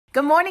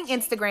Good morning,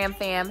 Instagram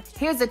fam.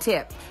 Here's a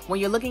tip. When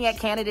you're looking at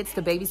candidates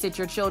to babysit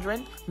your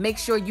children, make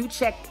sure you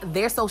check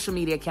their social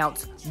media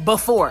accounts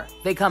before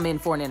they come in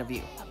for an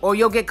interview, or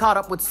you'll get caught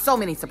up with so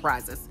many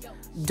surprises.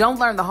 Don't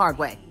learn the hard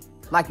way,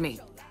 like me.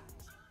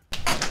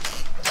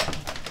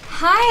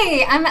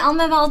 Hi, I'm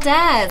Elma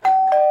Valdez.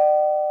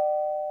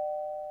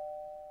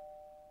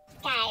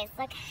 Guys,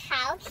 look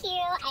how cute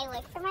I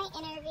look for my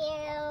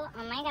interview.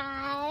 Oh my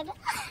god.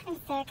 I'm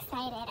so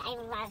excited. I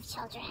love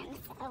children,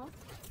 so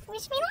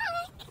wish me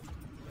luck.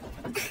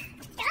 Guys,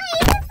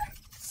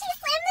 she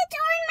slammed the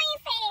door in my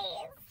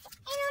face.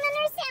 I don't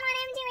understand what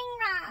I'm doing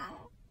wrong.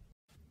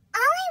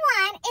 All I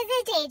want is a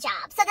day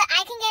job so that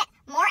I can get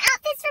more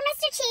outfits for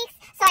Mr. Cheeks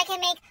so I can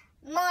make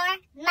more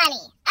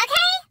money.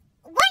 Okay?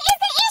 What is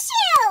the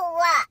issue? Oh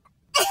my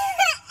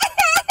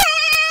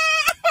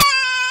god.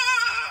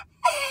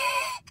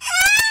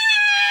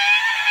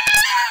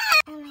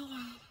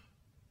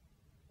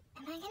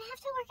 Am I gonna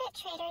have to work at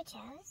Trader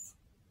Joe's?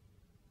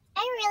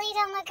 I really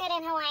don't look good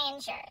in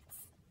Hawaiian shirts.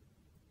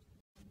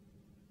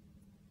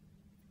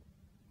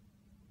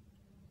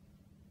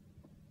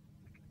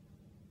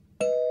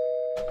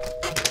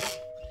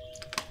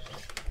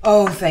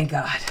 Oh, thank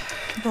God.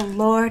 The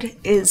Lord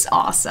is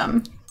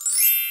awesome.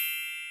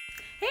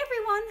 Hey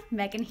everyone,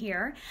 Megan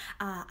here.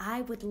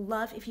 I would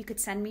love if you could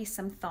send me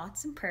some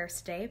thoughts and prayers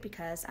today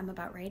because I'm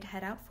about ready to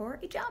head out for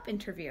a job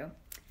interview.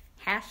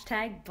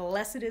 Hashtag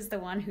blessed is the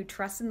one who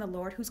trusts in the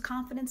Lord, whose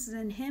confidence is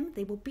in him.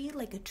 They will be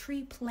like a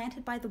tree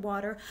planted by the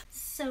water.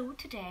 So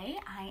today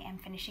I am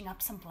finishing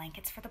up some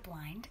blankets for the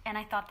blind, and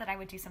I thought that I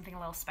would do something a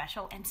little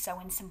special and sew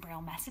in some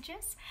Braille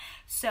messages.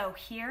 So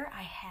here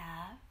I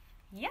have,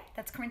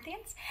 that's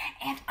Corinthians,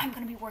 and I'm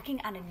going to be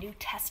working on a New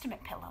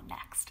Testament pillow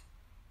next.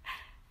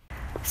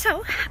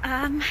 So,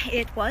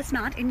 it was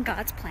not in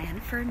God's plan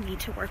for me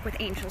to work with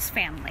Angel's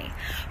family,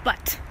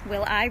 but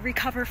will I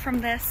recover from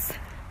this?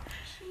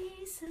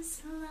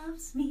 Jesus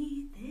loves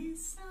me,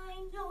 this I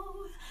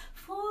know,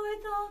 for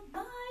the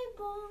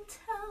Bible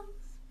tells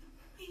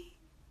me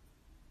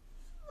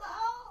so.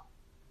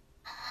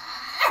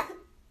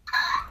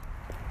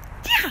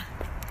 Yeah.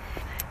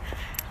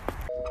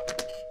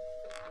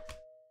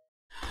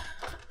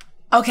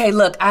 Okay,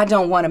 look, I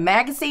don't want a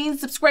magazine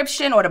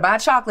subscription or to buy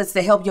chocolates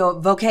to help your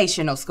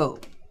vocational school.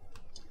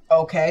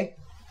 Okay,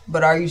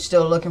 but are you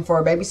still looking for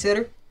a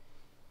babysitter?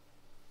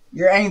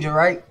 You're Angel,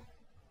 right?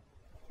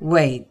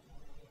 Wait,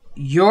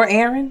 you're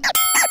Aaron?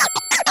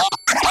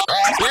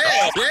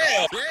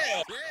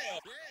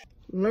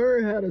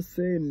 Learn how to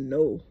say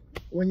no.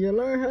 When you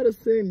learn how to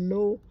say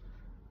no,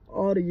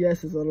 all the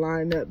yeses will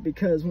line up,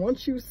 because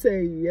once you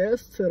say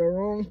yes to the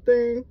wrong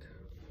thing,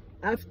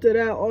 after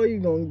that, all you're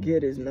gonna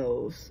get is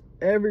no's.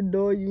 Every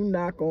door you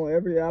knock on,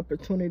 every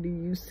opportunity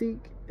you seek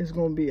is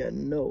gonna be a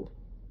no.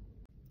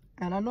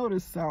 And I know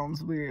this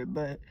sounds weird,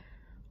 but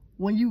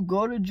when you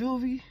go to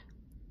juvie,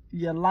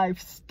 your life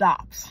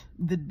stops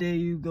the day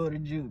you go to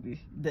juvie.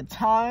 The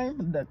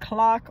time, the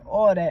clock,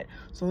 all that.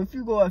 So if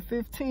you go at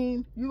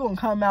 15, you're gonna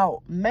come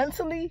out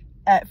mentally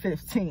at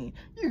 15.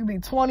 You can be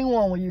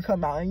 21 when you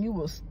come out, and you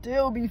will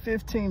still be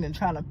 15 and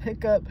trying to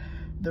pick up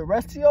the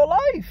rest of your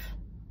life.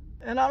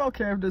 And I don't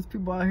care if there's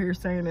people out here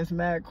saying it's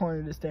mad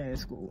corny to stay in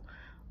school.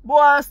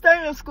 Boy,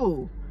 stay in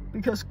school,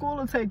 because school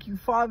will take you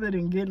farther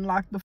than getting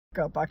locked the fuck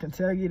up, I can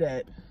tell you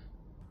that.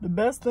 The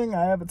best thing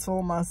I ever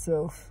told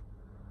myself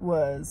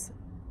was,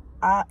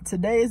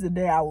 today is the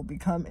day I will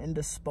become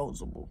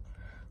indisposable.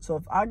 So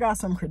if I got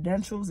some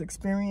credentials,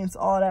 experience,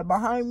 all that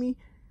behind me,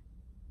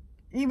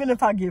 even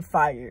if I get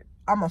fired,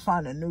 I'm going to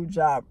find a new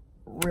job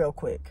real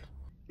quick.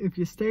 If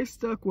you stay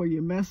stuck where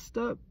you messed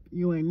up,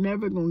 you ain't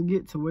never going to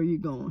get to where you're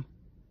going.